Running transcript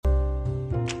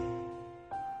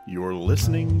You're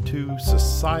listening to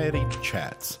Society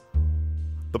Chats,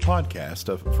 the podcast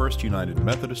of First United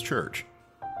Methodist Church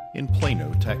in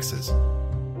Plano, Texas.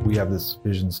 We have this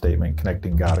vision statement,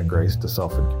 connecting God and grace to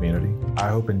self and community. I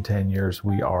hope in 10 years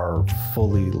we are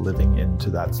fully living into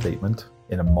that statement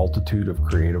in a multitude of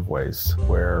creative ways,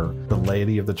 where the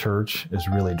laity of the church is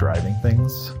really driving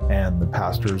things and the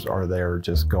pastors are there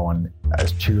just going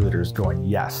as cheerleaders going,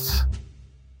 yes.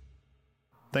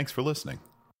 Thanks for listening.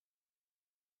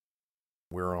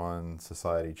 We're on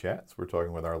Society Chats. We're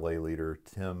talking with our lay leader,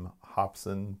 Tim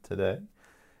Hopson, today.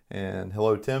 And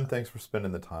hello, Tim. Thanks for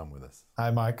spending the time with us.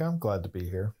 Hi, Mike. I'm glad to be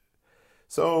here.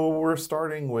 So we're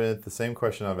starting with the same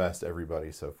question I've asked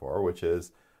everybody so far, which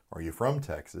is, are you from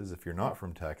Texas? If you're not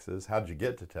from Texas, how'd you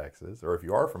get to Texas? Or if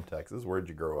you are from Texas, where'd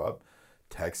you grow up?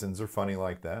 Texans are funny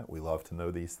like that. We love to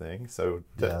know these things. So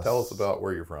Yes. Tell us about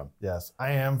where you're from. Yes,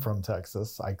 I am from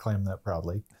Texas. I claim that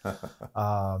proudly.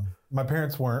 My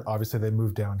parents weren't. Obviously, they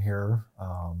moved down here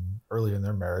early in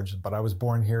their marriage, but I was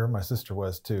born here. My sister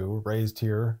was too. Raised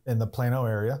here in the Plano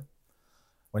area.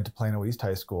 Went to Plano East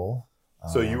High School.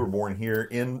 So you were born here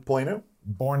in Plano?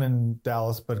 Born in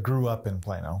Dallas, but grew up in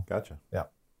Plano. Gotcha. Yeah.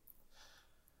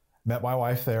 Met my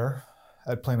wife there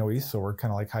at Plano East, so we're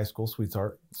kind of like high school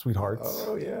sweethearts.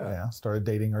 Oh, yeah. Yeah. Started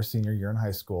dating our senior year in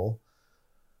high school.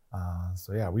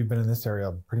 So yeah, we've been in this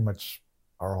area pretty much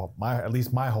at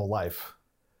least my whole life.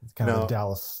 It's kind of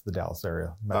the Dallas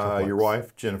area. Your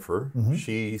wife, Jennifer, Mhm.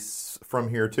 she's from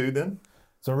here too then?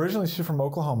 So originally she's from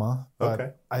Oklahoma, but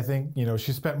Okay. I think,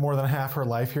 she spent more than half her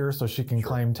life here, so she can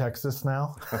claim Texas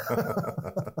now.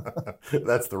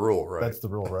 That's the rule, right? That's the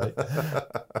rule, right?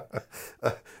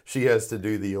 She has to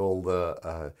do the old,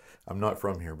 I'm not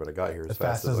from here, but I got here as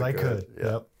fast as I could.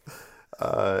 Yeah.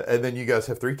 Yep. And then you guys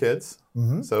have 3 kids.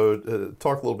 Mhm. So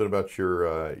talk a little bit about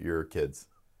your kids.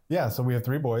 Yeah, so we have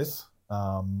 3 boys.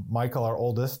 Michael, our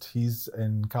oldest, he's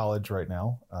in college right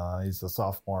now. He's a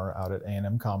sophomore out at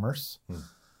A&M Commerce,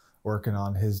 working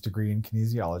on his degree in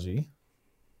kinesiology.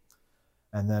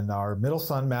 And then our middle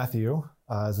son, Matthew,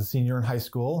 is a senior in high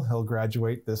school. He'll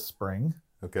graduate this spring.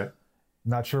 Okay.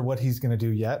 Not sure what he's going to do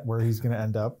yet, where he's going to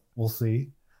end up. We'll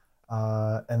see.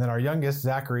 And then our youngest,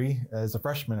 Zachary, is a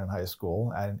freshman in high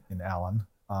school in Allen,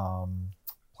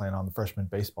 playing on the freshman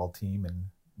baseball team. And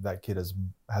that kid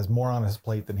has more on his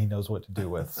plate than he knows what to do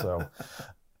with. So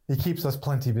he keeps us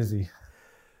plenty busy.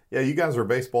 Yeah, you guys are a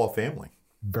baseball family.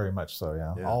 Very much so,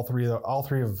 yeah. Yeah. All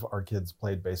three of our kids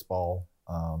played baseball,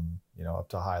 up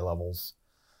to high levels.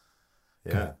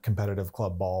 Yeah. Competitive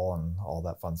club ball and all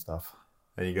that fun stuff.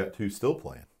 And you got 2 still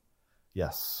playing.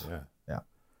 Yes. Yeah.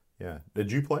 Yeah.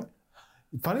 Did you play?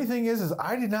 Funny thing is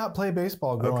I did not play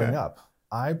baseball growing Okay. up.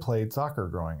 I played soccer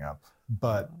growing up,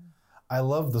 but I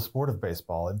love the sport of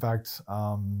baseball. In fact,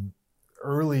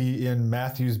 early in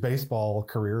Matthew's baseball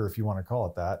career, if you want to call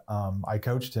it that, I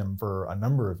coached him for a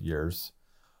number of years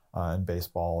in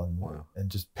baseball and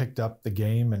just picked up the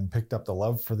game and picked up the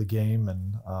love for the game.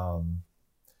 And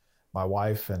my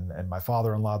wife and my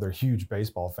father-in-law, they're huge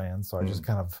baseball fans. So I just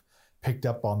kind of picked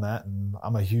up on that, and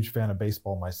I'm a huge fan of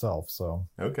baseball myself. So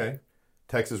Okay.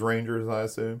 Texas Rangers, I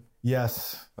assume?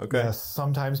 yes. Okay. Yes,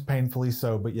 sometimes painfully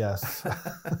so, but yes.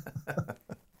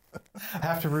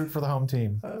 Have to root for the home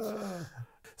team.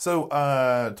 So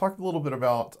talk a little bit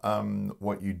about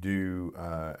what you do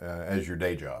as your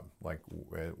day job, like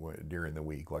during the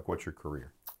week. Like, what's your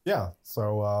career? Yeah,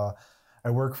 so I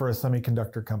work for a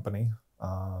semiconductor company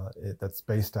that's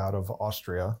based out of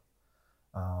Austria.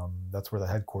 That's where the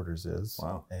headquarters is.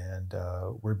 Wow. And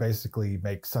we basically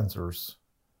make sensors.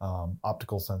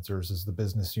 Optical sensors is the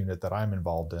business unit that I'm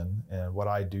involved in. And what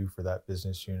I do for that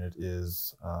business unit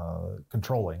is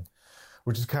controlling,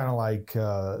 which is kind of like,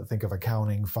 think of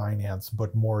accounting, finance,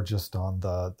 but more just on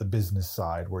the business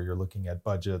side, where you're looking at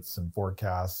budgets and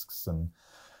forecasts and,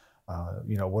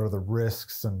 what are the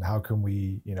risks and how can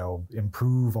we,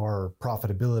 improve our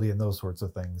profitability and those sorts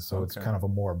of things. So It's kind of a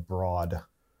more broad.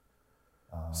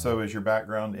 So is your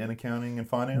background in accounting and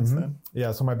finance then?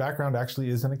 Yeah, so my background actually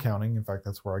is in accounting. In fact,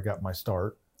 that's where I got my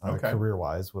start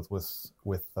career-wise with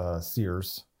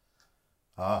Sears.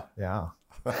 Yeah.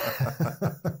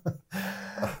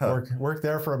 Worked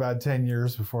there for about 10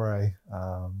 years before I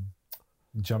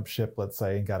jumped ship, let's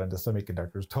say, and got into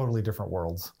semiconductors. Totally different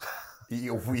worlds.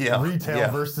 Yeah.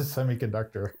 Retail versus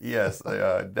semiconductor. Yes,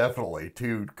 definitely.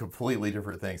 2 completely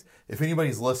different things. If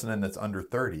anybody's listening that's under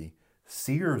 30,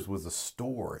 Sears was a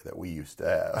store that we used to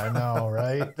have. I know,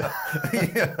 right?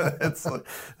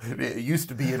 It used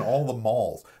to be in all the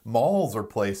malls. Malls are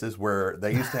places where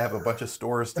they used to have a bunch of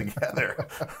stores together.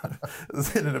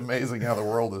 Isn't it amazing how the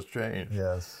world has changed?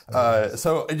 Yes.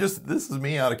 So this is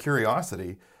me out of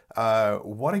curiosity.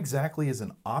 what exactly is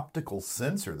an optical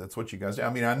sensor? That's what you guys do. I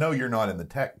mean, I know you're not in the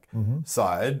tech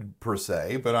side per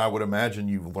se, but I would imagine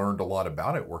you've learned a lot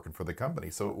about it working for the company.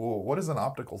 So what is an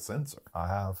optical sensor? I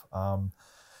have.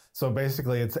 So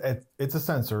basically, it's a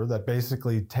sensor that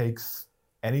basically takes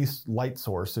any light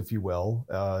source, if you will.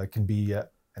 It can be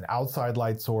an outside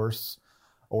light source,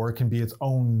 or it can be its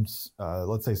own,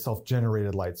 let's say,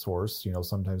 self-generated light source.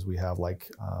 Sometimes we have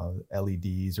like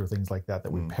LEDs or things like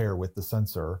that we pair with the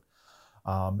sensor.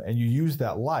 And you use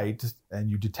that light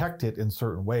and you detect it in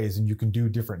certain ways, and you can do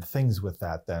different things with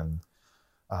that then.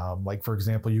 Like, for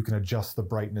example, you can adjust the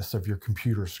brightness of your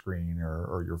computer screen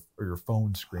or your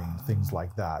phone screen, things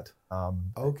like that.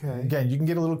 Okay. Again, you can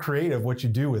get a little creative what you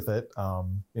do with it.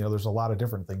 There's a lot of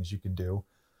different things you can do.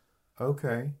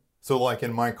 Okay. So like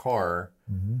in my car,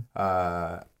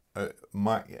 my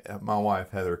wife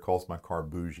Heather calls my car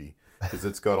bougie because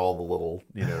it's got all the little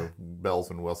bells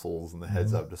and whistles and the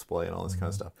heads-up display and all this kind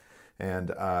of stuff.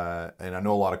 And I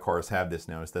know a lot of cars have this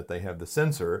now, is that they have the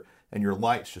sensor and your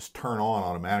lights just turn on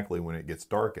automatically when it gets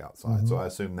dark outside. So I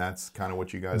assume that's kind of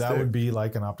what you guys do. That would be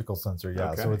like an optical sensor,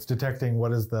 yeah. Okay. So it's detecting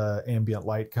what is the ambient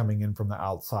light coming in from the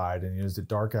outside, and is it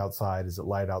dark outside, is it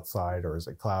light outside, or is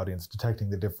it cloudy? And it's detecting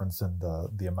the difference in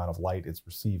the amount of light it's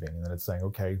receiving, and then it's saying,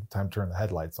 okay, time to turn the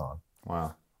headlights on.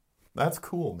 Wow, that's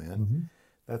cool, man.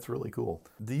 That's really cool.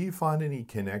 Do you find any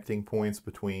connecting points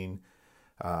between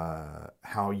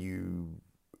how you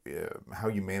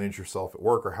manage yourself at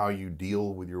work, or how you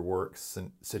deal with your work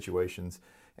situations,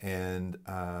 and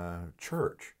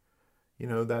church?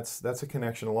 That's a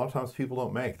connection a lot of times people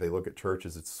don't make. They look at church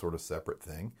as its sort of separate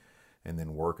thing, and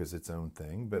then work as its own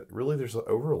thing. But really, there's an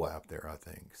overlap there, I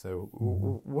think. So,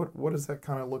 what does that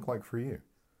kind of look like for you?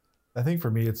 I think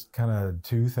for me, it's kind of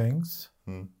two things.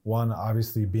 One,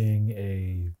 obviously, being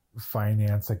a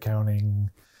finance, accounting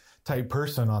type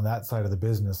person on that side of the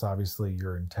business, obviously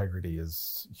your integrity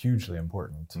is hugely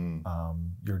important.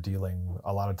 You're dealing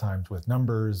a lot of times with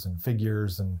numbers and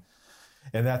figures, and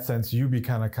in that sense, you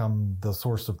become the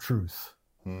source of truth,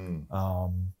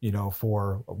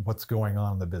 for what's going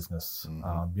on in the business.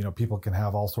 People can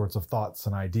have all sorts of thoughts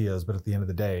and ideas, but at the end of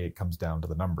the day, it comes down to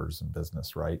the numbers in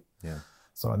business, right? Yeah.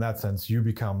 So in that sense, you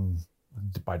become,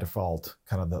 by default,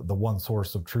 kind of the one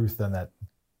source of truth then that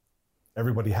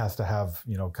everybody has to have,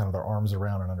 kind of their arms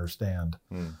around and understand.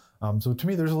 So to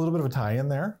me, there's a little bit of a tie-in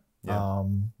there,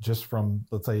 just from,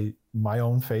 let's say, my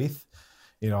own faith.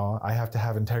 I have to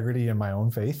have integrity in my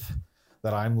own faith,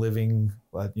 that I'm living,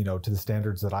 to the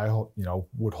standards that I,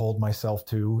 would hold myself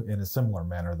to in a similar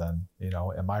manner. Then,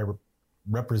 am I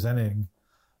representing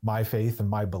my faith and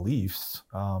my beliefs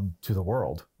to the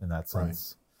world in that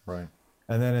sense? Right.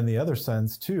 And then in the other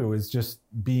sense too is just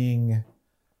being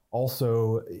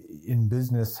also in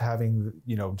business, having,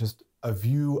 just a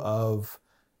view of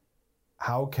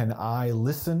how can I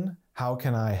listen? How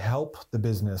can I help the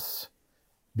business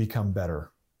become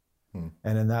better?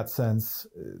 And in that sense,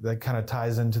 that kind of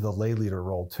ties into the lay leader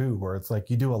role too, where it's like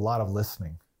you do a lot of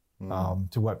listening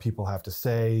to what people have to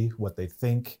say, what they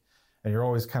think. And you're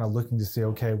always kind of looking to see,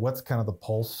 okay, what's kind of the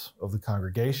pulse of the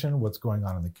congregation? What's going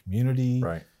on in the community?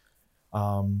 Right.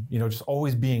 Just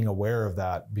always being aware of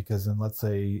that, because then let's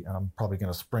say, and I'm probably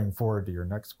going to spring forward to your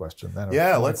next question. Then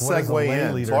let's segue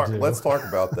in. Let's talk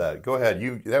about that. Go ahead.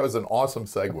 That was an awesome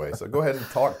segue. So go ahead and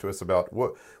talk to us about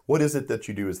what is it that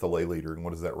you do as the lay leader, and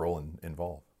what does that role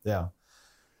involve? Yeah.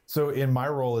 So in my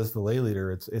role as the lay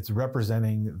leader, it's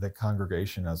representing the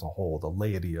congregation as a whole, the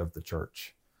laity of the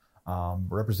church.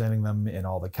 Representing them in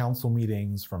all the council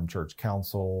meetings, from church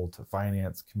council to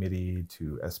finance committee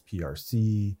to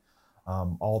SPRC,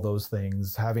 all those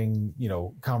things, having,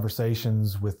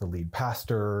 conversations with the lead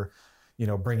pastor,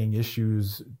 bringing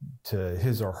issues to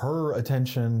his or her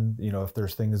attention, if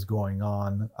there's things going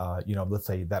on, let's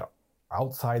say that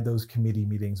outside those committee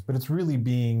meetings, but it's really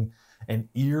being an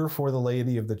ear for the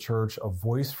laity of the church, a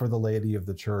voice for the laity of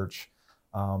the church.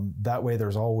 That way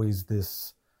there's always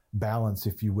this balance,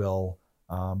 if you will,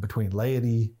 between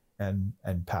laity and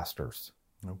pastors.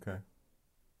 Okay.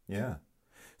 Yeah.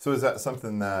 So is that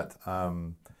something that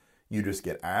you just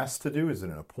get asked to do? Is it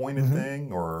an appointed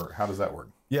thing, or how does that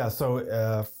work? Yeah.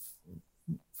 So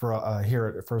for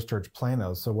here at First Church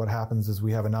Plano, so what happens is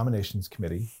we have a nominations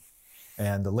committee,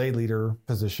 and the lay leader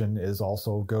position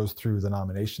goes through the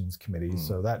nominations committee.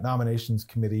 So that nominations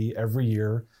committee every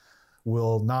year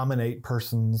will nominate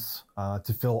persons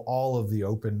to fill all of the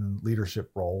open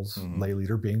leadership roles, lay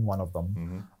leader being one of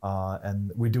them.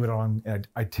 And we do it on an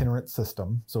itinerant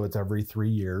system, so it's every 3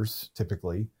 years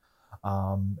typically.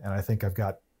 And I think I've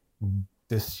got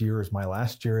this year is my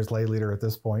last year as lay leader at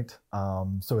this point.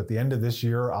 So at the end of this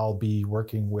year, I'll be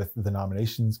working with the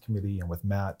nominations committee and with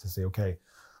Matt to say, okay,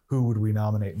 who would we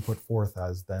nominate and put forth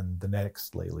as then the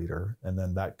next lay leader? And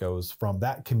then that goes from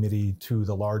that committee to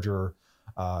the larger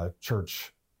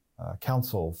church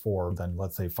council for then,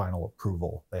 let's say, final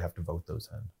approval. They have to vote those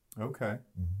in. Okay.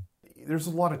 Mm-hmm. There's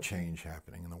a lot of change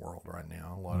happening in the world right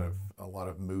now. A lot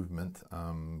of movement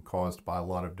caused by a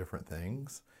lot of different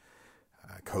things.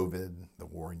 COVID, the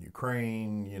war in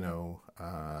Ukraine,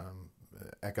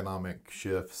 economic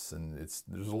shifts, and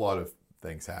there's a lot of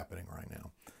things happening right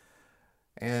now.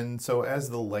 And so as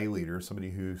the lay leader,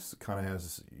 somebody who kind of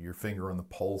has your finger on the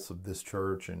pulse of this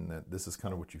church, and that this is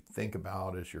kind of what you think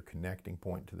about as your connecting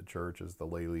point to the church as the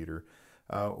lay leader,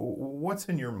 what's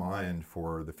in your mind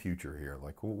for the future here?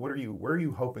 Like, where are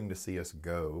you hoping to see us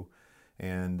go?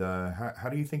 And how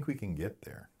do you think we can get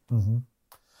there? Mm-hmm.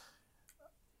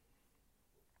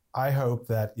 I hope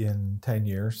that in 10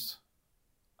 years,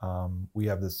 we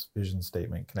have this vision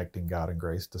statement, connecting God and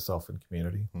grace to self and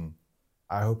community.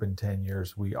 I hope in 10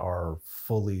 years we are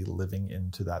fully living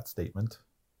into that statement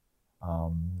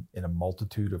in a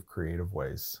multitude of creative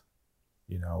ways,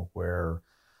 where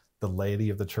the laity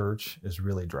of the church is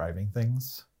really driving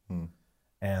things.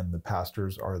 And the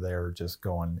pastors are there just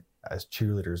going, as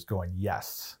cheerleaders, going,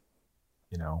 yes,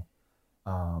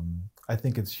 I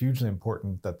think it's hugely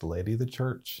important that the laity of the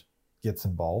church gets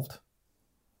involved,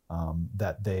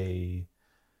 that they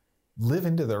live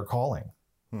into their calling.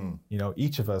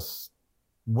 Each of us,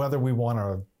 whether we want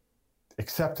to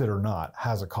accept it or not,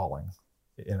 has a calling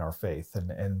in our faith.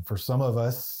 And for some of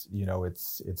us,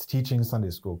 it's teaching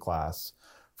Sunday school class.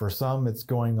 For some, it's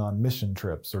going on mission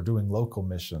trips or doing local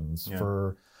missions. Yeah.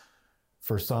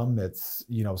 For some, it's,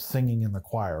 singing in the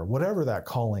choir, whatever that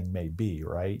calling may be,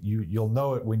 right? You'll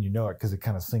know it when you know it, because it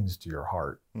kind of sings to your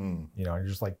heart. You're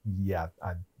just like, yeah,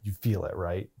 you feel it,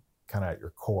 right? Kind of at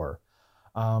your core.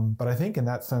 But I think in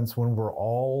that sense, when we're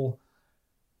all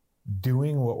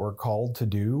doing what we're called to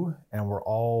do, and we're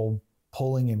all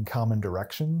pulling in common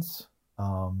directions,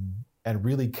 and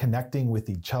really connecting with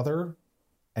each other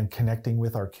and connecting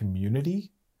with our community,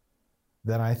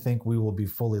 then I think we will be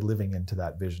fully living into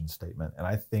that vision statement. And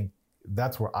I think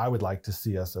that's where I would like to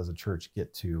see us as a church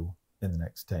get to in the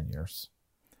next 10 years.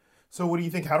 So what do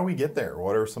you think? How do we get there?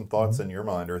 What are some thoughts in your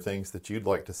mind, or things that you'd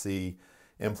like to see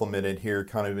implemented here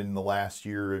kind of in the last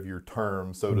year of your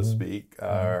term, so to speak,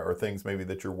 or things maybe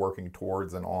that you're working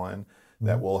towards and on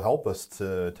that will help us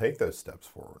to take those steps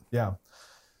forward? Yeah.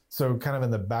 So kind of in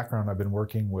the background, I've been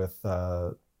working with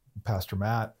Pastor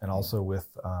Matt, and also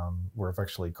with, we're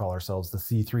affectionately call ourselves the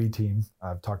C3 team.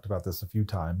 I've talked about this a few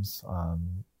times,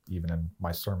 even in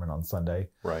my sermon on Sunday.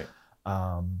 Right.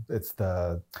 It's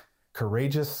the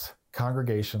Courageous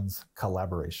Congregations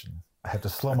Collaboration. I have to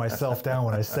slow myself down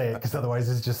when I say it, because otherwise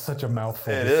it's just such a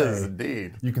mouthful. It is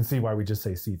indeed. You can see why we just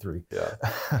say C3.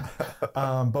 Yeah.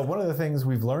 But one of the things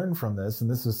we've learned from this, and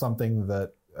this is something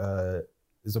that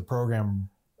is a program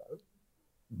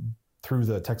through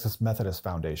the Texas Methodist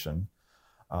Foundation,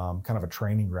 kind of a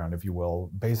training ground, if you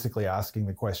will, basically asking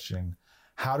the question,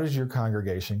 how does your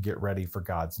congregation get ready for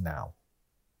God's now?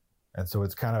 And so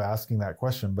it's kind of asking that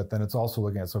question, but then it's also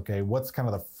looking at, okay, what's kind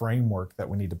of the framework that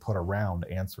we need to put around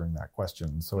answering that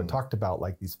question? So it talked about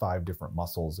like these 5 different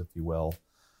muscles, if you will.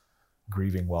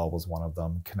 Grieving well was one of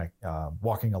them,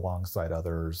 walking alongside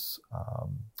others,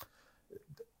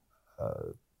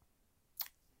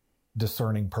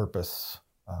 discerning purpose,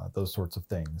 those sorts of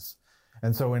things.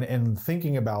 And so in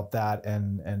thinking about that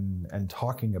and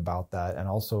talking about that, and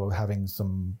also having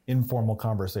some informal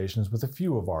conversations with a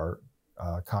few of our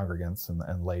congregants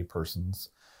and lay persons,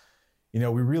 we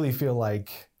really feel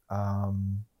like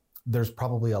there's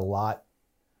probably a lot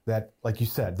that, like you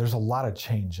said, there's a lot of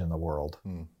change in the world,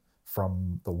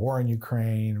 from the war in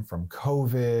Ukraine, from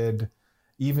COVID,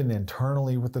 even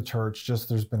internally with the church. Just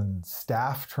there's been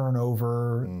staff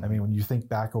turnover. I mean, when you think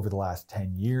back over the last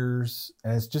 10 years,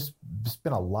 and it's just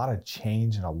been a lot of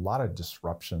change and a lot of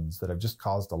disruptions that have just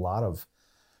caused a lot of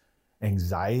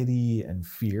anxiety and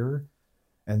fear.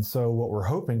 And so what we're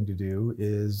hoping to do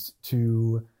is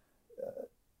to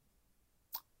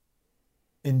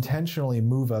intentionally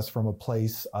move us from a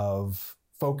place of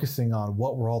focusing on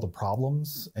what were all the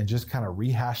problems and just kind of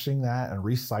rehashing that and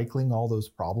recycling all those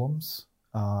problems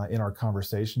in our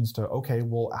conversations to, okay,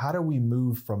 well, how do we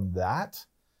move from that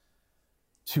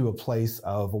to a place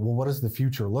of, well, what does the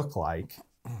future look like?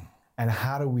 And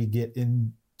how do we get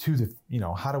into the,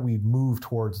 how do we move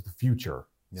towards the future?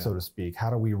 So to speak? How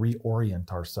do we reorient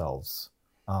ourselves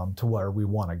to where we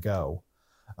want to go?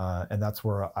 And that's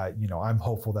where I'm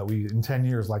hopeful that in 10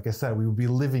 years, like I said, we will be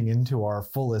living into our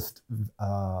fullest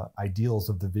ideals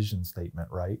of the vision statement,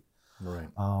 right? Right.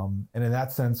 And in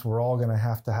that sense, we're all going to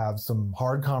have some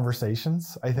hard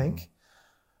conversations, I think.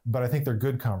 But I think they're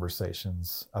good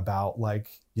conversations about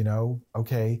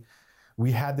okay,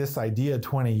 we had this idea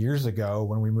 20 years ago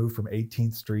when we moved from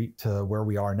 18th Street to where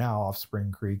we are now off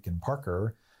Spring Creek and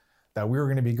Parker, that we were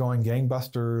going to be going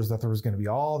gangbusters, that there was going to be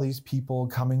all these people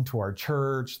coming to our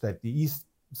church, that the east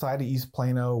side of East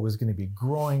Plano was going to be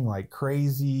growing like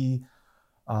crazy.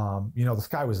 The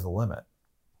sky was the limit.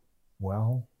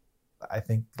 Well, I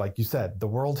think, like you said, the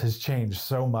world has changed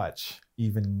so much,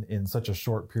 even in such a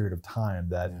short period of time,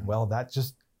 that, that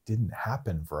just didn't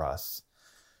happen for us.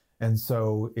 And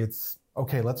so it's,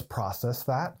 okay, let's process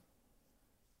that.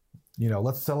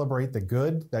 Let's celebrate the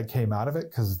good that came out of it,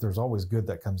 because there's always good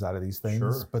that comes out of these things.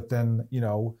 Sure. But then,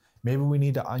 maybe we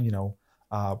need to,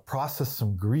 process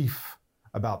some grief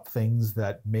about things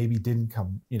that maybe didn't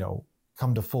come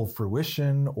to full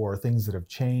fruition, or things that have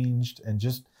changed, and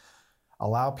just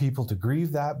allow people to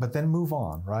grieve that, but then move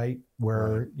on, right?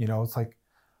 Where, it's like,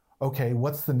 okay,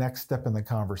 what's the next step in the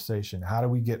conversation? How do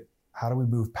we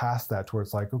move past that to where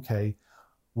it's like, okay,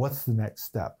 what's the next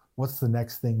step? What's the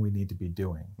next thing we need to be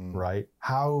doing, right?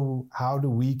 How do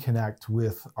we connect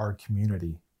with our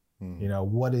community?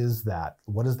 What is that?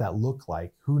 What does that look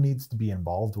like? Who needs to be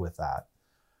involved with that?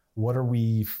 What are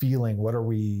we feeling? What are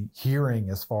we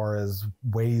hearing as far as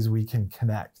ways we can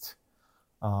connect?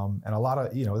 And a lot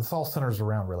of, this all centers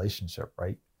around relationship,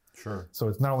 right? Sure. So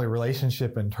it's not only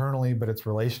relationship internally, but it's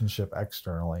relationship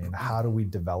externally. And how do we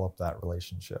develop that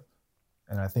relationship?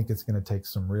 And I think it's going to take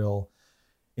some real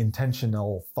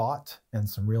intentional thought and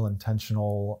some real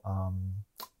intentional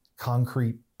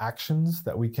concrete actions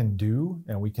that we can do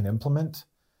and we can implement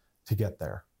to get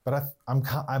there. But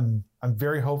I'm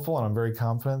very hopeful, and I'm very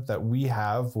confident that we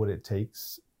have what it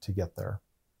takes to get there.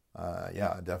 I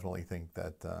definitely think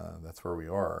that that's where we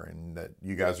are, and that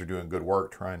you guys are doing good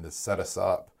work trying to set us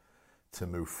up to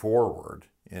move forward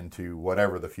into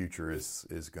whatever the future is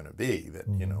going to be, that,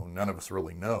 none of us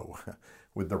really know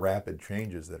with the rapid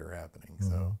changes that are happening.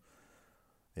 So,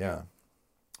 yeah.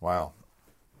 Wow.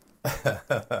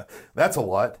 That's a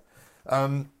lot.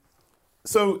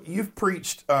 So you've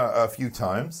preached a few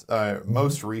times,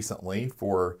 most recently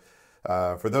for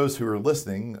those who are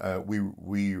listening,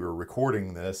 we were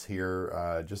recording this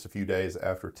here just a few days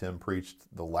after Tim preached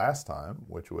the last time,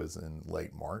 which was in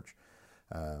late March.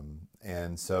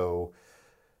 And so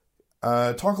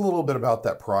talk a little bit about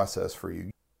that process for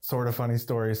you. Sort of funny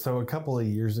story. So a couple of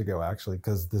years ago, actually,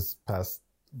 because this past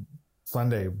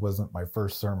Sunday wasn't my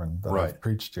first sermon that I've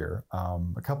preached here.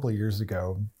 A couple of years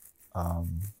ago,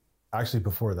 actually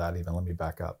before that even, let me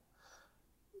back up.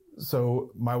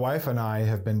 So my wife and I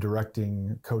have been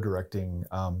co-directing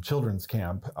children's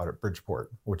camp out at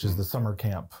Bridgeport, which is the summer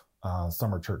camp,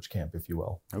 summer church camp, if you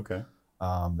will. Okay.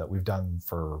 That we've done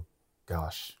for,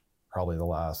 probably the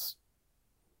last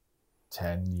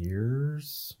 10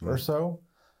 years or so.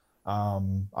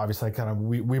 Obviously,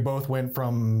 we both went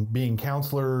from being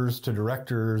counselors to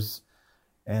directors,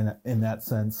 and in that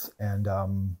sense. And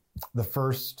the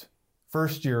first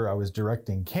year I was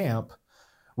directing camp,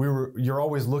 you're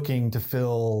always looking to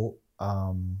fill,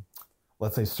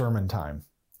 let's say, sermon time,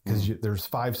 because there's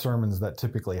 5 sermons that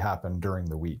typically happen during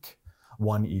the week,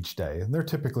 1 each day. And they're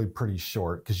typically pretty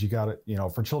short, because you got it,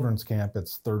 for children's camp,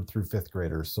 it's 3rd through 5th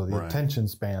graders. So the attention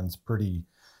span's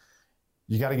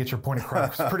you got to get your point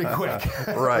across pretty quick,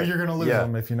 or you're going to lose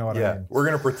them, if you know what I mean. We're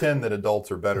going to pretend that adults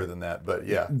are better than that, but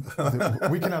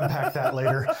we can unpack that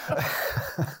later.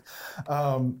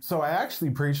 So I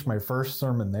actually preached my first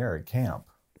sermon there at camp.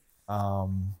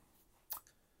 And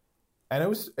it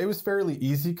was fairly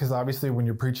easy, because obviously when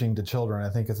you're preaching to children, I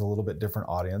think it's a little bit different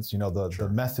audience. The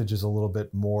message is a little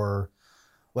bit more,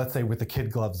 let's say, with the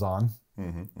kid gloves on.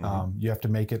 You have to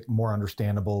make it more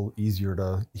understandable, easier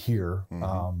to hear,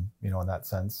 in that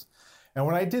sense. And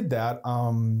when I did that,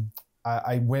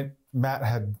 Matt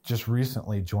had just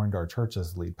recently joined our church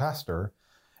as lead pastor.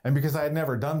 And because I had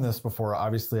never done this before,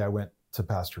 obviously I went to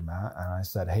Pastor Matt and I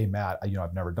said, "Hey, Matt,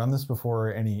 I've never done this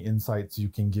before. Any insights you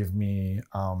can give me?"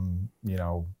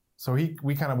 So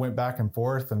we kind of went back and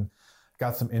forth and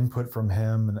got some input from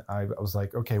him. And I was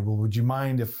like, "Okay, well, would you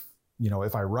mind if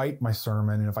I write my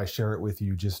sermon and if I share it with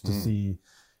you, just to see,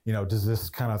 does this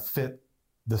kind of fit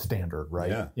the standard,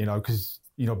 right?" Yeah. Because,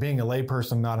 being a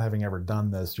layperson, not having ever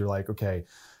done this, you're like, okay,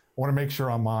 I want to make sure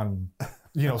I'm on,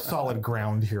 solid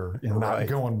ground here and not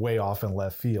going way off in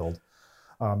left field.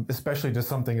 especially to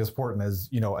something as important as,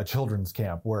 you know, a children's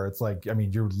camp where it's like, I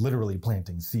mean, you're literally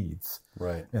planting seeds,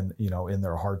 right, and, you know, in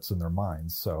their hearts and their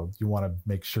minds. So you want to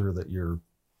make sure that you're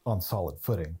on solid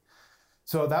footing.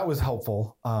 So that was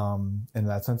helpful in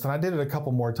that sense. And I did it a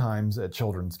couple more times at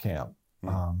children's camp.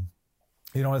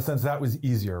 You know, in a sense, that was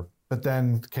easier. But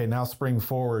then, okay, now spring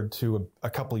forward to a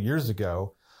couple years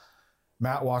ago,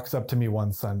 Matt walks up to me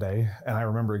one Sunday, and I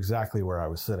remember exactly where I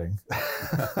was sitting.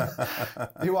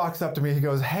 He walks up to me, he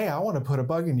goes, "Hey, I want to put a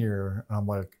bug in your ear." And I'm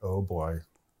like, oh boy.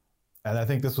 And I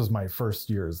think this was my first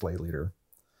year as lay leader.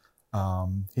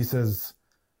 He says,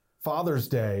 "Father's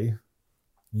Day,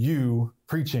 you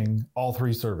preaching all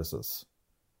 3 services."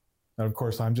 And of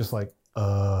course, I'm just like,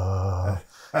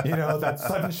 you know, that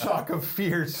sudden shock of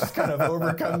fear just kind of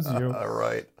overcomes you.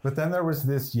 Right. But then there was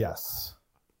this yes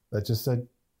that just said,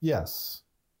 "Yes,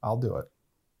 I'll do it."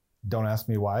 Don't ask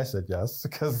me why I said yes,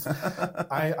 because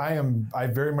I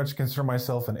very much consider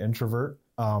myself an introvert.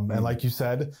 And like you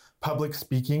said, public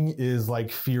speaking is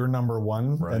like fear number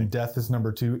 1, right, and death is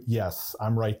number 2. Yes,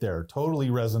 I'm right there. Totally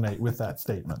resonate with that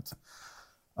statement.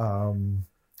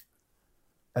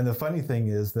 And the funny thing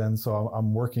is then, so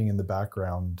I'm working in the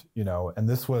background, you know, and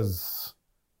this was,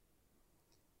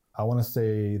 I want to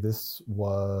say this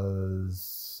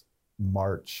was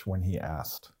March when he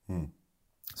asked.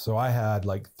 So I had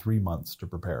like 3 months to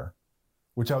prepare,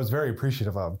 which I was very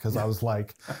appreciative of, because I was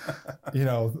like, you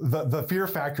know, the fear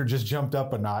factor just jumped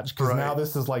up a notch, because now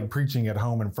this is like preaching at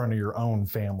home in front of your own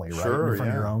family, right? Sure, in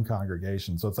front of your own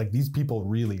congregation. So it's like these people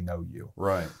really know you.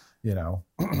 Right. You know,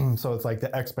 so it's like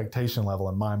the expectation level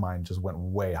in my mind just went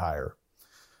way higher.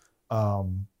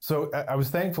 So I was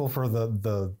thankful for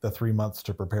the 3 months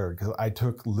to prepare, because I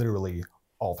took literally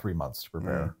all 3 months to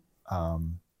prepare.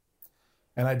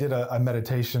 And I did a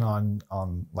meditation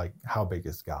on like, how big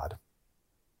is God?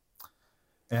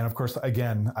 And of course,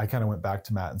 again, I kind of went back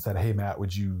to Matt and said, "Hey, Matt,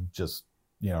 would you just,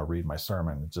 you know, read my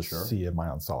sermon and just see am I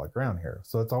on solid ground here?"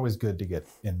 So it's always good to get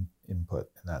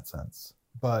input in that sense.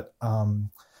 But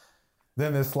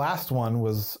then this last one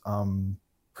was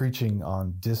preaching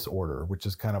on disorder, which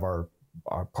is kind of our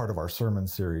part of our sermon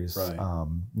series,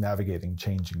 navigating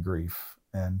change and grief.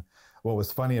 And what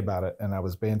was funny about it, and I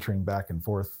was bantering back and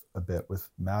forth a bit with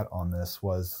Matt on this,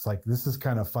 was it's like, this is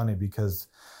kind of funny because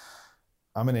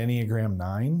I'm an Enneagram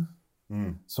 9.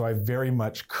 So I very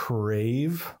much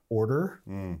crave order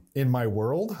in my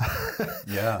world.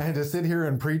 And to sit here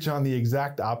and preach on the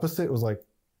exact opposite was like,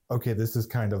 okay, this is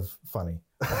kind of funny.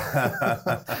 I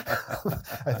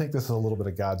think this is a little bit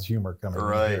of God's humor coming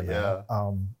in here,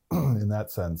 in that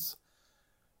sense.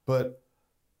 But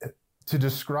to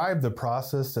describe the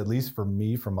process, at least for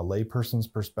me, from a layperson's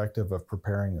perspective of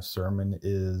preparing a sermon,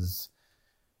 is,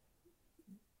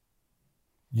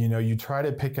 you know, you try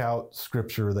to pick out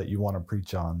scripture that you want to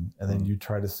preach on, and then you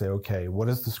try to say, okay, what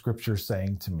is the scripture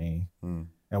saying to me?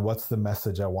 And what's the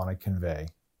message I want to convey?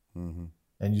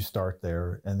 And you start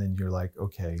there, and then you're like,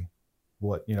 okay,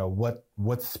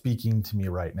 what's speaking to me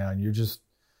right now? And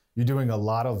you're doing a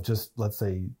lot of just, let's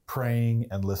say, praying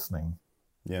and listening.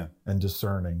 And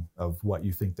discerning of what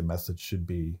you think the message should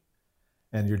be.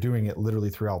 And you're doing it literally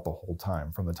throughout the whole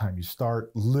time, from the time you start.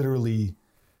 Literally,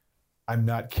 I'm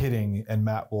not kidding, and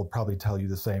Matt will probably tell you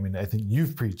the same, and I think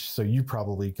you've preached, so you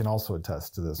probably can also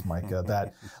attest to this, Micah,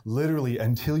 that literally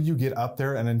until you get up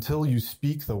there and until you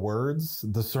speak the words,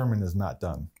 the sermon is not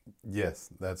done. Yes,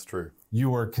 that's true.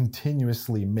 You are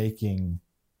continuously making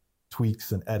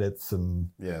tweaks and edits and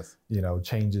you know,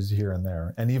 changes here and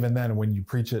there. And even then, when you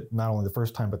preach it, not only the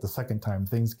first time, but the second time,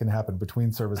 things can happen between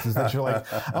services that you're like,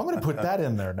 I'm going to put that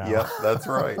in there now. Yep, that's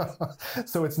right.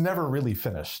 So it's never really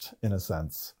finished, in a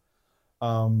sense.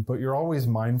 But you're always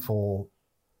mindful,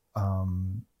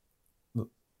 you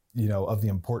know, of the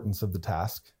importance of the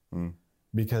task,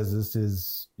 because this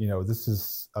is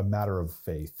a matter of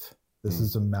faith. This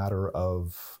is a matter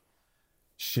of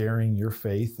sharing your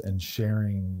faith and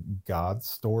sharing God's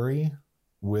story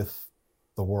with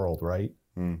the world, right?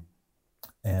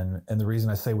 And the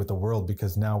reason I say with the world,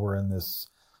 because now we're in this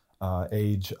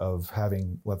age of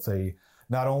having, let's say,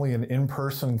 not only an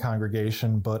in-person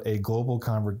congregation, but a global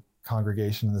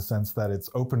congregation, in the sense that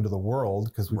it's open to the world,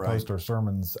 because we post our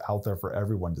sermons out there for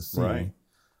everyone to see.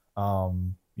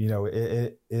 You know,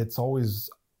 it's always,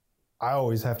 I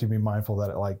always have to be mindful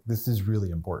that this is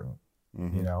really important,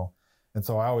 you know? And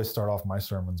so I always start off my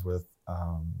sermons with,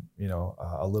 you know,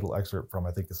 a little excerpt from,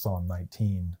 I think it's Psalm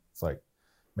 19. It's like,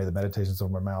 may the meditations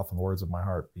of my mouth and the words of my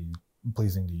heart be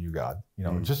pleasing to you, God. You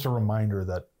know, just a reminder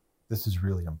that this is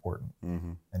really important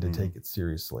and to take it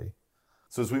seriously.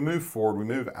 So as we move forward, we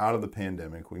move out of the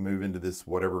pandemic, we move into this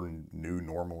whatever new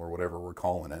normal or whatever we're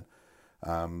calling it.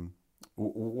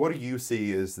 What do you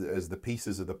see as the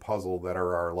pieces of the puzzle that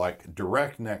are our like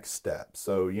direct next steps?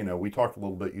 So, you talked a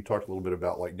little bit, you talked a little bit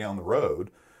about like down the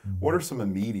road. Mm-hmm. What are some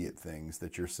immediate things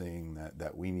that you're seeing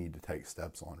that we need to take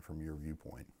steps on from your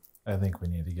viewpoint? I think we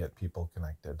need to get people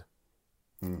connected.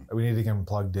 We need to get them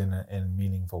plugged in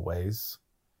meaningful ways,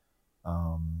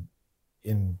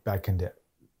 back into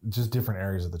just different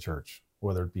areas of the church,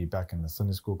 whether it be back into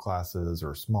Sunday school classes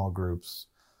or small groups,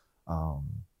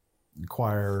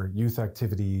 choir, youth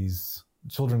activities,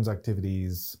 children's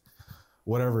activities,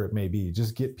 whatever it may be.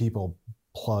 Just get people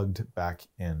plugged back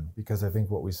in, because I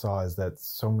think what we saw is that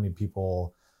so many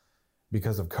people,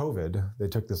 because of COVID, they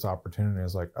took this opportunity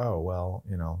as like, oh, well,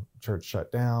 church shut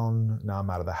down. Now I'm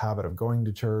out of the habit of going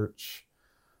to church.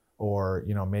 Or,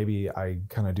 maybe I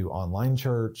kind of do online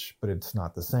church, but it's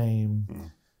not the same.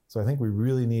 So I think we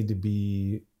really need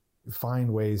to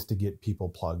find ways to get people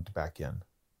plugged back in,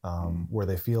 where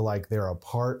they feel like they're a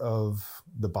part of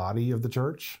the body of the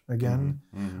church again,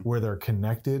 where they're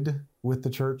connected with the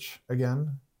church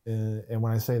again. And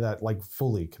when I say that, like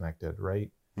fully connected, right?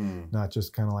 Not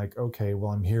just kind of like, okay,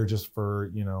 well, I'm here just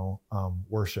for,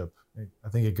 worship. I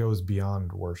think it goes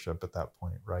beyond worship at that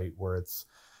point, right? Where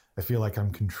I feel like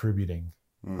I'm contributing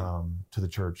to the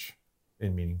church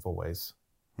in meaningful ways.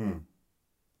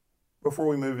 Before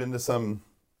we move into some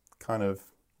kind of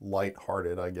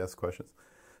lighthearted, I guess, questions,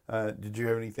 did you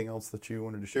have anything else that you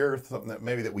wanted to share? Something that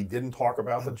maybe that we didn't talk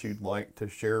about that you'd like to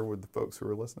share with the folks who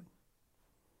are listening?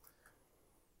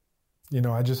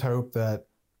 I just hope that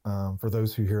for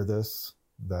those who hear this,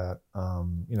 that,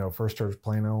 First Church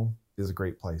Plano is a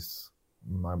great place.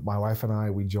 My wife and I,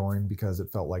 we joined because it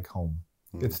felt like home.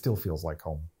 It still feels like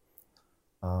home.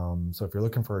 So if you're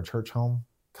looking for a church home,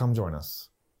 come join us.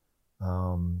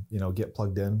 Get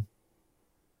plugged in.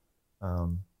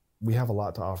 We have a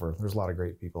lot to offer. There's a lot of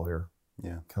great people here.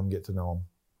 Yeah. Come get to know them.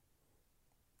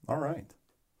 All right.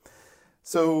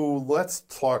 So let's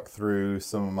talk through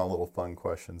some of my little fun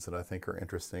questions that I think are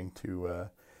interesting to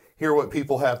hear what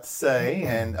people have to say.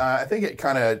 And I think it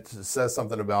kind of says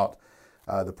something about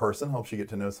the person, helps you get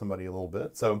to know somebody a little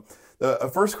bit. So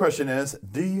the first question is,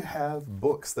 do you have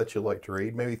books that you like to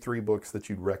read? Maybe 3 books that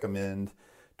you'd recommend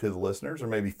to the listeners, or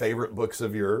maybe favorite books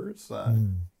of yours? So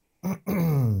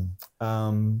in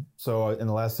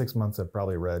the last 6 months, I've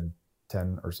probably read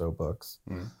 10 or so books.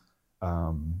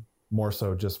 More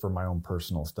so just for my own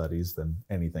personal studies than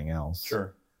anything else.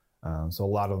 Sure. So a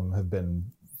lot of them have been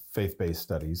faith-based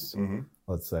studies,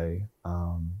 let's say.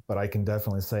 But I can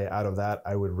definitely say out of that,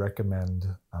 I would recommend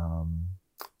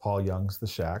Paul Young's The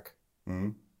Shack.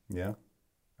 Yeah.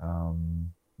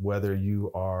 Whether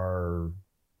you are,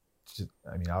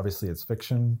 obviously it's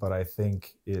fiction, but I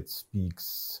think it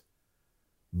speaks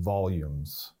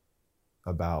volumes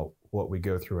about what we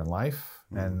go through in life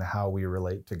and how we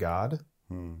relate to God.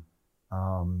 And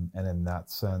in that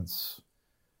sense,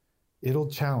 it'll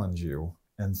challenge you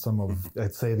and some of,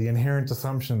 I'd say, the inherent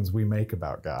assumptions we make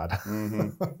about God.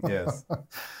 Yes.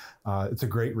 It's a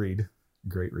great read.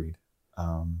 Great read.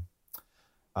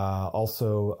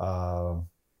 Also,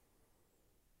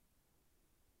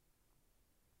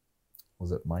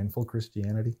 was it Mindful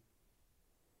Christianity?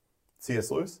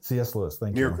 C.S. Lewis? C.S. Lewis,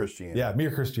 thank you. Mere Christianity. Yeah,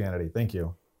 Mere Christianity, thank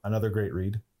you. Another great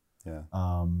read. Yeah.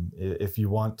 If you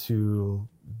want to,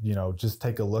 just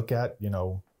take a look at,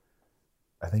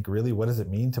 I think really, what does it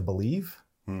mean to believe?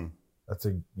 That's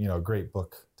a, great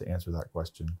book to answer that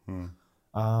question.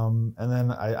 And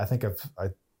then I think I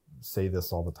say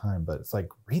this all the time, but it's like,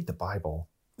 read the Bible.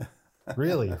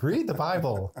 Really, read the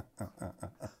Bible.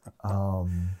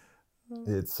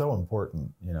 It's so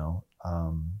important,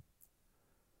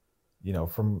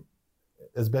 from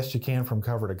as best you can from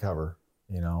cover to cover.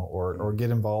 Or get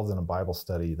involved in a Bible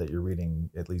study that you're reading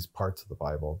at least parts of the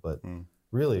Bible. But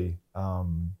really,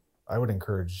 I would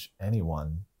encourage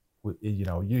anyone,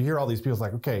 you hear all these people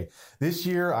like, okay, this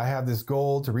year I have this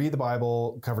goal to read the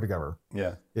Bible cover to cover.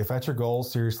 Yeah. If that's your goal,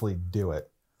 seriously do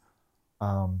it.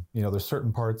 There's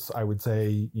certain parts I would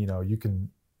say, you can,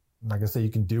 like I say, you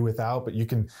can do without, but you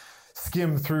can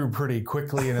skim through pretty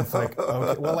quickly, and it's like,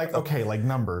 okay, like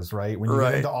numbers, right? When you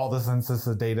get into all the census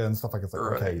data and stuff like it's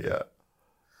like, okay, yeah.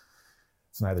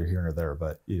 It's neither here nor there,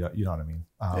 but you know what I mean.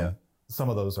 Some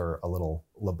of those are a little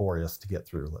laborious to get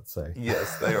through, let's say.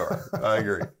 Yes, they are. I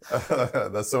agree.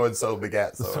 The so-and-so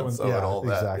begat so-and-so and all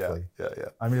that. Exactly.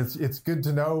 Yeah. It's good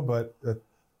to know, but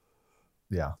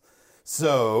yeah.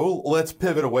 So let's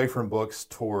pivot away from books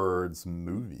towards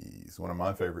movies. One of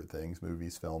my favorite things,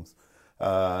 movies, films.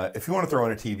 If you want to throw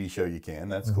in a TV show, you can.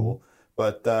 That's cool.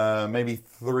 But maybe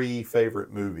 3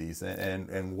 favorite movies,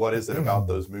 and what is it about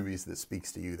those movies that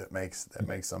speaks to you that makes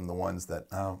them the ones that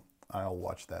I'll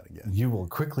watch that again. You will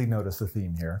quickly notice a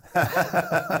theme here.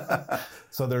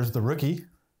 So there's The Rookie,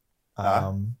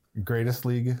 Greatest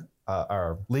League,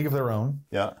 or League of Their Own.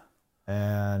 Yeah.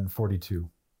 And 42.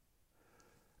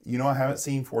 You know, I haven't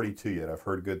seen 42 yet. I've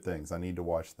heard good things. I need to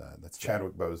watch that. That's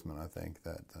Chadwick Boseman, I think,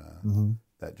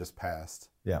 that just passed.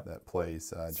 Yeah. That plays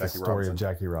Jackie Robinson. The story of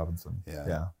Jackie Robinson.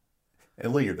 Yeah.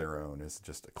 And League of Their Own is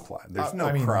just a there's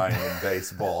no crying in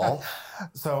baseball.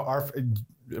 So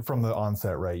from the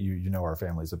onset, right, you know our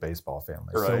family's a baseball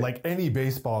family. Right. So like any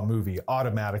baseball movie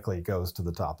automatically goes to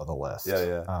the top of the list.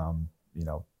 Yeah. You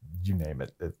know, you name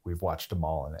it. We've watched them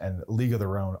all. And League of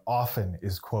Their Own often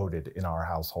is quoted in our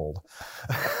household.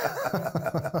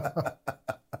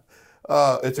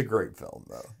 It's a great film,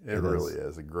 though. It really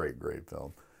is a great, great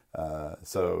film.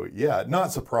 So, yeah,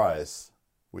 not surprised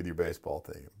with your baseball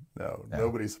theme. No,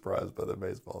 nobody's surprised by the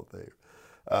baseball theme.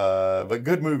 But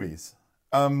good movies.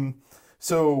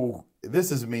 So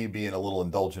this is me being a little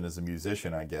indulgent as a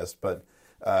musician, I guess, but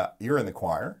you're in the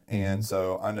choir, and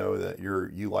so I know that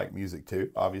you like music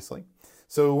too, obviously.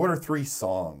 So what are 3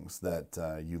 songs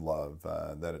that you love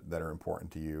that are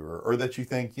important to you, or that you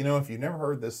think, you know, if you've never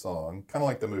heard this song, kind of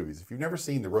like the movies, if you've never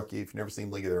seen The Rookie, if you've never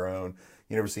seen League of Their Own,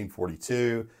 you've never seen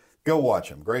 42, go watch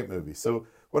them. Great movies. So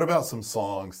what about some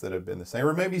songs that have been the same,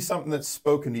 or maybe something that's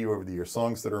spoken to you over the years,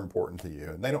 songs that are important to you,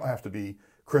 and they don't have to be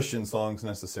Christian songs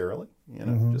necessarily, you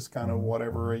know, just kind of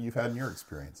whatever you've had in your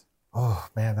experience. Oh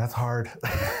man, that's hard.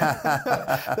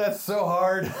 That's so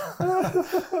hard.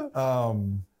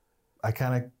 I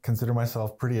kind of consider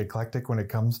myself pretty eclectic when it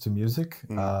comes to music.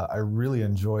 I really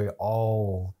enjoy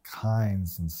all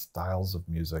kinds and styles of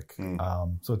music.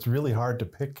 So it's really hard to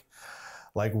pick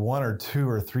like 1 or 2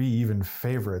 or 3 even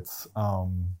favorites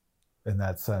in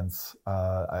that sense.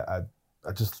 I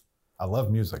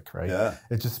love music, right? Yeah.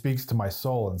 It just speaks to my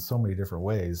soul in so many different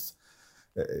ways.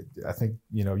 I think,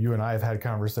 you know, you and I have had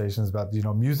conversations about, you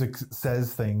know, music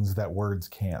says things that words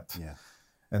can't. Yeah.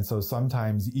 And so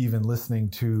sometimes even listening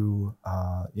to,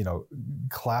 you know,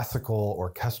 classical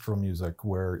orchestral music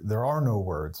where there are no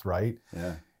words, right?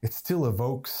 Yeah. It still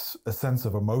evokes a sense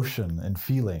of emotion and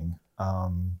feeling,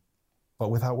 but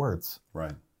without words.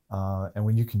 Right. And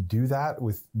when you can do that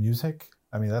with music,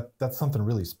 I mean, that's something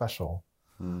really special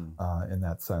in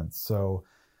that sense. So,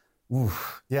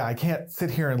 yeah, I can't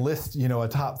sit here and list, you know, a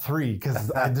top 3 because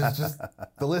the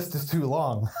list is too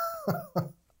long.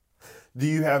 Do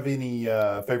you have any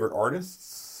favorite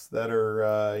artists that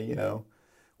are, you know,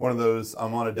 one of those,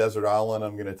 I'm on a desert island,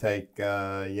 I'm going to take,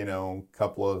 you know, a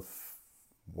couple of,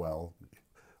 well,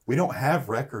 we don't have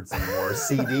records anymore,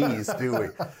 CDs, do we?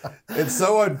 It's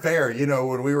so unfair. You know,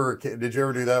 when we were, did you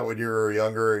ever do that when you were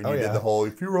younger and you did the whole,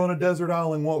 if you were on a desert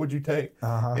island, what would you take?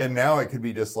 And now it could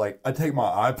be just like, I take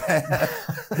my iPad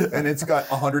and it's got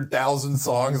 100,000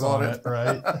 songs on it.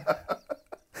 Right.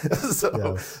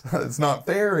 So it's not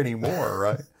fair anymore,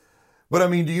 right? But I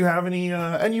mean, do you have any,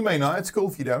 and you may not, it's cool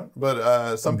if you don't,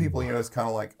 but some people, you know, it's kind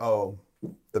of like, oh,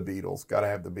 the Beatles, got to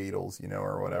have the Beatles, you know,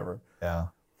 or whatever. Yeah.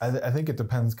 I think it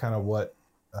depends kind of what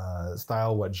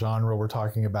style, what genre we're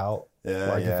talking about.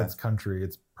 If it's country,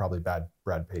 it's probably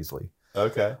Brad Paisley.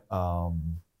 Okay.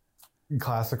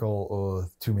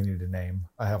 Classical, too many to name.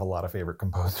 I have a lot of favorite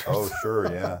composers. Oh,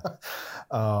 sure, yeah.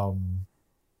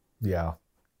 Yeah.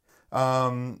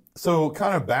 So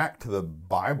kind of back to the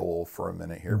Bible for a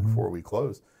minute here before we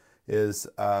close. Is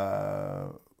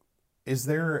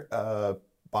there a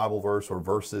Bible verse or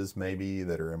verses maybe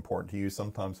that are important to you?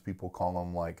 Sometimes people call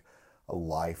them like a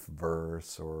life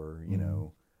verse or, you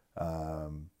know,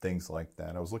 things like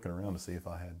that. I was looking around to see if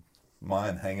I had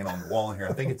mine hanging on the wall here.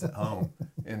 I think it's at home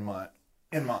in my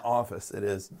office. It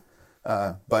is.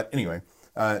 But anyway,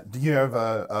 do you have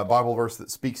a Bible verse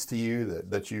that speaks to you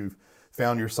that you've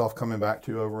found yourself coming back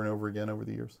to over and over again over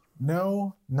the years?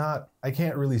 No, I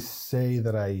can't really say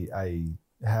that I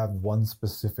have one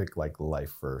specific like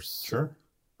life verse. Sure.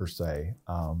 Per se.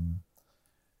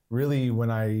 Really,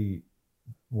 when I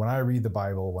read the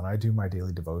Bible, when I do my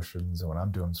daily devotions and when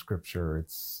I'm doing scripture,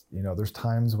 it's, you know, there's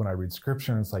times when I read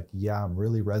scripture and it's like, yeah, I'm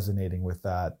really resonating with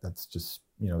that. That's just,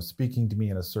 you know, speaking to me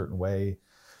in a certain way.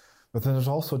 But then there's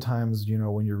also times, you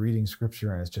know, when you're reading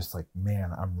scripture and it's just like,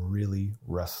 man, I'm really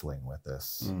wrestling with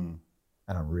this and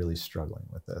I'm really struggling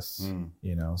with this,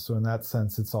 you know? So in that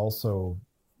sense, it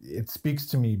speaks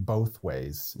to me both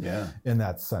ways in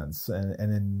that sense.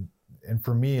 And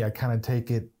for me, I kind of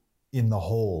take it in the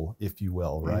whole, if you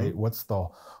will, right? What's the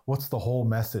whole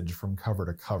message from cover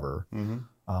to cover? And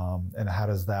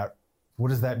what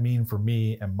does that mean for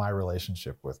me and my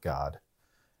relationship with God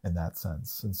in that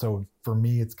sense? And so for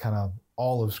me, it's kind of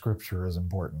all of scripture is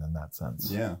important in that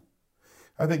sense. Yeah.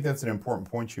 I think that's an important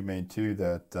point you made too,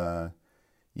 that,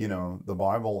 the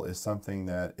Bible is something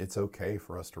that it's okay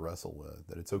for us to wrestle with,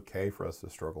 that it's okay for us to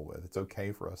struggle with. It's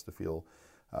okay for us to feel,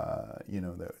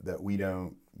 that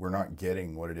we're not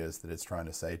getting what it is that it's trying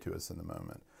to say to us in the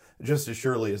moment. Just as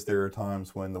surely as there are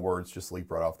times when the words just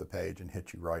leap right off the page and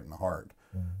hit you right in the heart,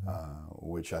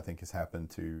 which I think has happened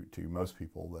to most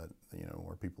people that,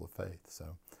 are people of faith. So,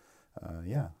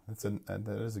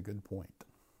 that is a good point.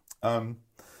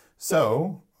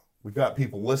 So we've got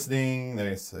people listening.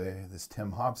 They say, this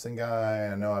Tim Hopson guy,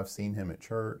 I know I've seen him at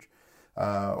church.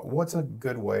 What's a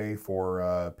good way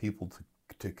for people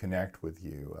to connect with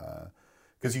you?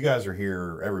 Because you guys are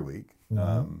here every week,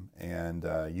 and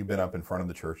you've been up in front of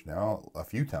the church now a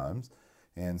few times.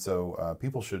 And so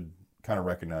people should kind of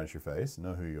recognize your face,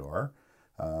 know who you are.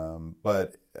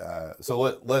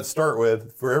 So let's start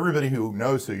with, for everybody who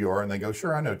knows who you are and they go,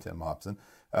 sure, I know Tim Hopson.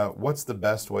 What's the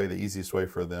best way, the easiest way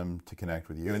for them to connect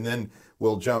with you? And then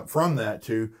we'll jump from that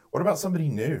to, what about somebody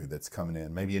new that's coming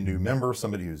in? Maybe a new member,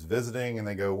 somebody who's visiting, and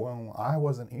they go, well, I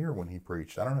wasn't here when he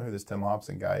preached. I don't know who this Tim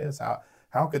Hopson guy is.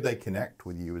 How could they connect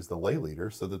with you as the lay leader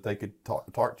so that they could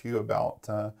talk to you about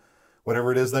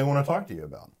whatever it is they want to talk to you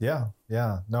about? Yeah.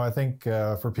 No, I think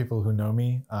for people who know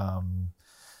me,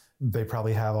 they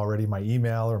probably have already my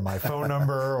email or my phone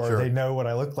number, or they know what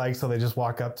I look like, so they just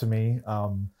walk up to me.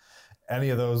 Any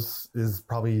of those is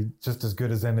probably just as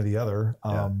good as any of the other.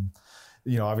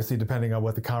 Obviously, depending on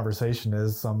what the conversation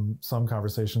is, some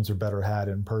conversations are better had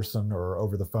in person or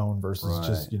over the phone versus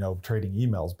just, trading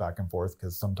emails back and forth,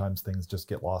 because sometimes things just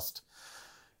get lost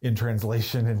in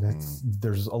translation, and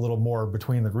there's a little more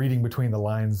reading between the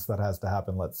lines that has to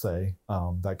happen, let's say,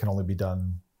 that can only be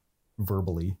done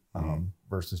verbally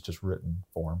versus just written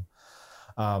form.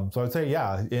 So I'd say,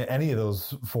 any of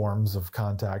those forms of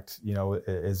contact,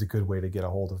 is a good way to get a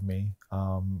hold of me.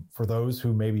 For those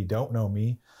who maybe don't know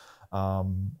me,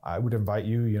 I would invite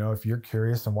you, if you're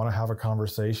curious and want to have a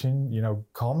conversation,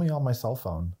 call me on my cell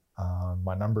phone.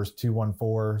 My number is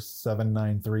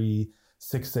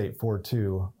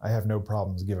 214-793-6842. I have no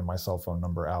problems giving my cell phone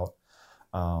number out,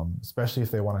 especially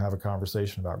if they want to have a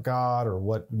conversation about God or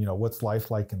what's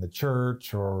life like in the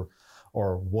church or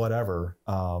whatever.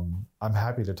 I'm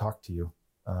happy to talk to you.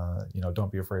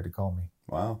 Don't be afraid to call me.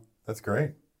 Wow, that's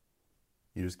great.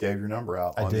 You just gave your number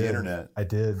out on the internet. I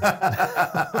did.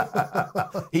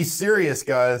 He's serious,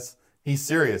 guys. He's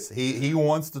serious. He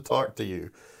wants to talk to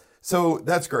you. So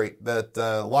that's great. That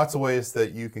lots of ways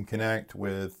that you can connect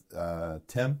with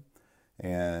Tim,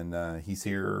 and he's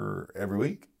here every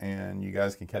week, and you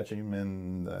guys can catch him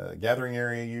in the gathering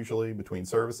area, usually between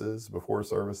services, before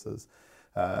services.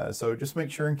 So just make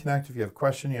sure and connect. If you have a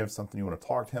question, you have something you want to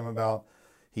talk to him about,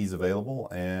 he's available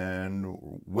and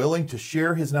willing to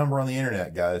share his number on the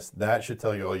internet, guys. That should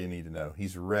tell you all you need to know.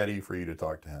 He's ready for you to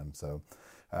talk to him. So,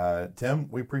 Tim,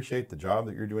 we appreciate the job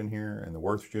that you're doing here and the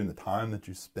work that you're doing, the time that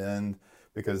you spend,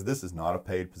 because this is not a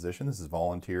paid position. This is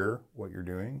volunteer, what you're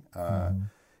doing.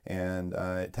 And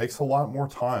it takes a lot more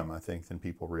time, I think, than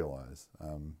people realize,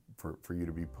 for you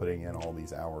to be putting in all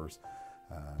these hours,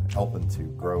 helping to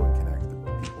grow and connect the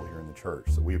people here in the church.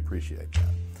 So we appreciate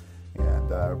that.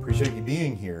 And appreciate you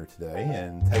being here today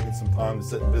and taking some time to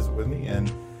sit and visit with me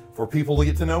and for people to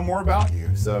get to know more about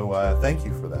you. So thank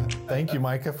you for that. Thank you,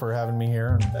 Micah, for having me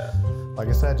here. And like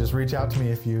I said, just reach out to me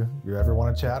if you ever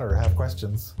want to chat or have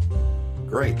questions.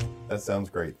 Great. That sounds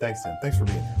great. Thanks, Tim. Thanks for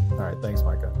being here. All right. Thanks,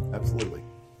 Micah. Absolutely.